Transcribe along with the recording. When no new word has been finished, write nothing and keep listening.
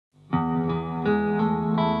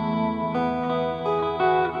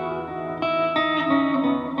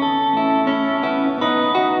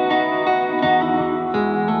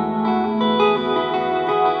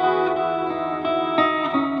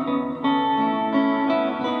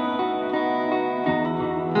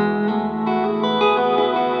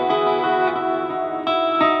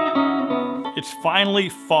It's finally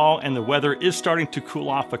fall and the weather is starting to cool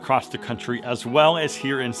off across the country as well as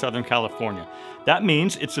here in Southern California. That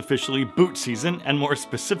means it's officially boot season, and more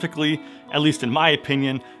specifically, at least in my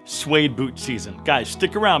opinion, suede boot season. Guys,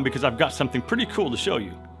 stick around because I've got something pretty cool to show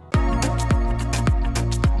you.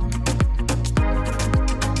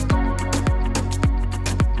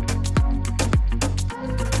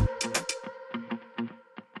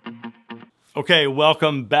 Okay,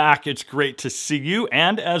 welcome back. It's great to see you,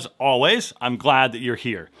 and as always, I'm glad that you're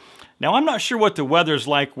here. Now, I'm not sure what the weather's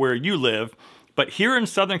like where you live, but here in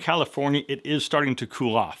Southern California, it is starting to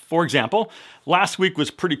cool off. For example, last week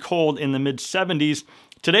was pretty cold in the mid-70s.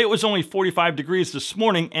 Today it was only 45 degrees this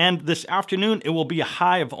morning, and this afternoon it will be a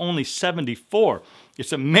high of only 74.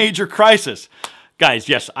 It's a major crisis. Guys,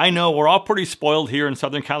 yes, I know we're all pretty spoiled here in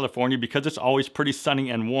Southern California because it's always pretty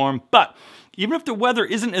sunny and warm, but even if the weather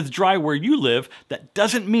isn't as dry where you live, that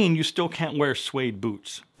doesn't mean you still can't wear suede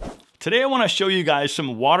boots. Today I want to show you guys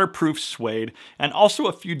some waterproof suede and also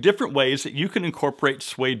a few different ways that you can incorporate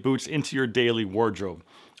suede boots into your daily wardrobe.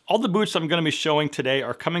 All the boots I'm going to be showing today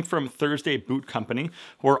are coming from Thursday Boot Company,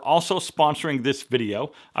 who are also sponsoring this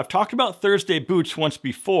video. I've talked about Thursday boots once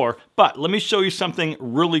before, but let me show you something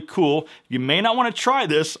really cool. You may not want to try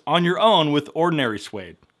this on your own with ordinary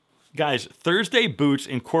suede. Guys, Thursday Boots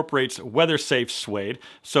incorporates weather-safe suede,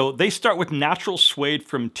 so they start with natural suede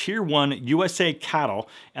from Tier 1 USA cattle,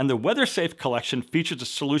 and the weather-safe collection features a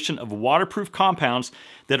solution of waterproof compounds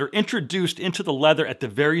that are introduced into the leather at the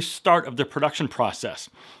very start of the production process.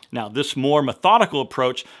 Now, this more methodical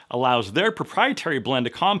approach allows their proprietary blend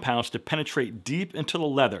of compounds to penetrate deep into the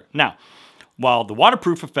leather. Now, while the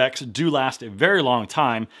waterproof effects do last a very long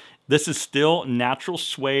time, this is still natural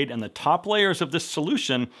suede, and the top layers of this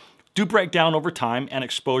solution do break down over time and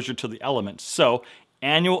exposure to the elements, so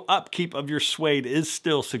annual upkeep of your suede is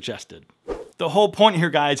still suggested. The whole point here,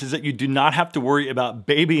 guys, is that you do not have to worry about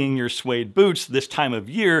babying your suede boots this time of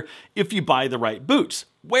year if you buy the right boots.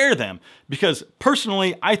 Wear them, because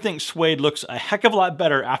personally, I think suede looks a heck of a lot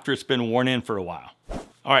better after it's been worn in for a while.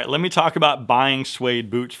 All right, let me talk about buying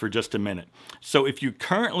suede boots for just a minute. So if you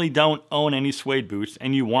currently don't own any suede boots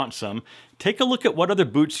and you want some, take a look at what other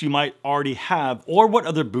boots you might already have or what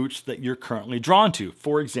other boots that you're currently drawn to.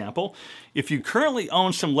 For example, if you currently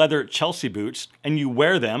own some leather Chelsea boots and you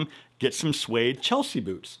wear them, get some suede Chelsea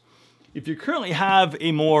boots. If you currently have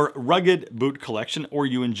a more rugged boot collection or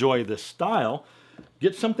you enjoy this style,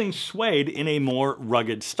 get something suede in a more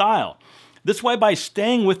rugged style. This way, by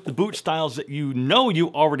staying with the boot styles that you know you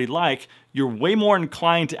already like, you're way more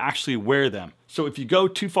inclined to actually wear them. So if you go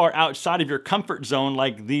too far outside of your comfort zone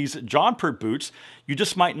like these jodhpur boots, you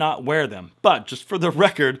just might not wear them. But just for the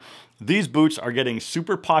record, these boots are getting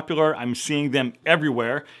super popular. I'm seeing them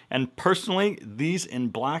everywhere. And personally, these in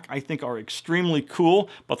black I think are extremely cool,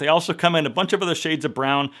 but they also come in a bunch of other shades of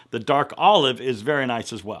brown. The dark olive is very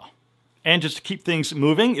nice as well. And just to keep things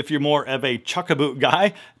moving, if you're more of a chukka-boot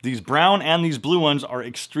guy, these brown and these blue ones are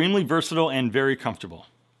extremely versatile and very comfortable.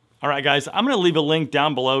 All right, guys, I'm going to leave a link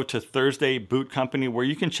down below to Thursday Boot Company where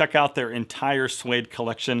you can check out their entire suede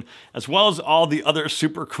collection, as well as all the other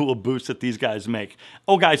super cool boots that these guys make.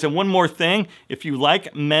 Oh, guys, and one more thing. If you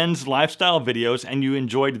like men's lifestyle videos and you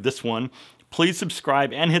enjoyed this one, please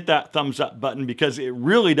subscribe and hit that thumbs up button because it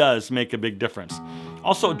really does make a big difference.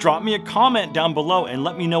 Also, drop me a comment down below and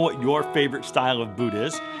let me know what your favorite style of boot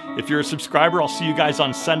is. If you're a subscriber, I'll see you guys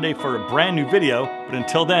on Sunday for a brand new video, but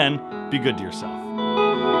until then, be good to yourself.